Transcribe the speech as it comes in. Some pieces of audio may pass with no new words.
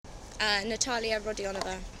Natalia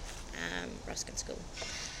Rodionova, Ruskin School.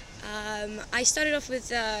 I started off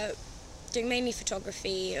with doing mainly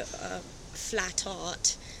photography. Flat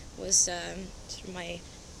art was sort of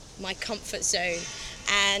my comfort zone,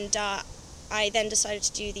 and I then decided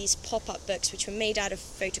to do these pop-up books, which were made out of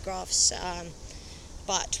photographs,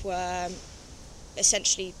 but were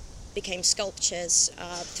essentially became sculptures,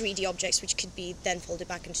 3D objects, which could be then folded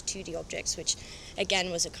back into 2D objects, which again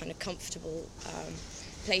was a kind of comfortable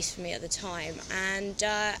place for me at the time. And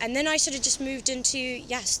then I sort of just moved into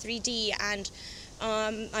 3D, and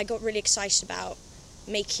I got really excited about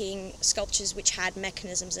making sculptures which had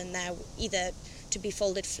mechanisms in there, either to be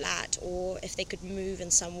folded flat or if they could move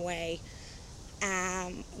in some way,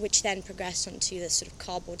 which then progressed onto this sort of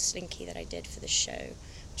cardboard slinky that I did for the show,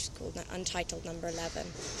 which is called Untitled Number 11.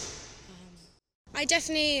 I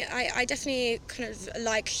definitely kind of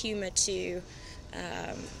like humour to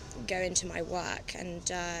go into my work,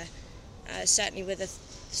 and certainly with the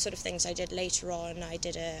sort of things I did later on, I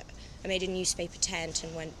made a newspaper tent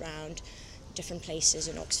and went round different places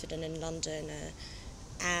in Oxford and in London,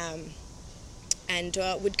 and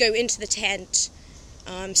would go into the tent,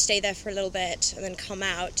 stay there for a little bit, and then come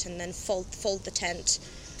out and then fold the tent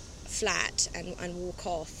flat and walk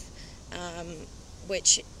off,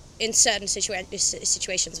 which in certain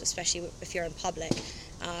situations, especially if you're in public,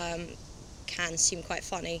 can seem quite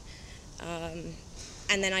funny.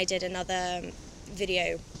 And then I did another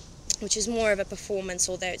video, which is more of a performance,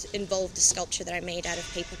 although it involved a sculpture that I made out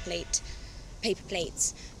of paper plates.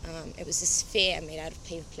 It was a sphere made out of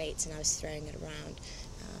paper plates, and I was throwing it around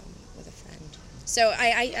with a friend. So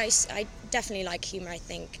I definitely like humour. I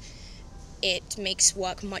think it makes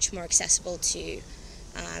work much more accessible to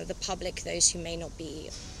the public, those who may not be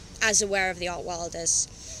as aware of the art world as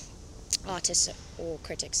artists or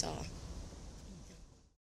critics are.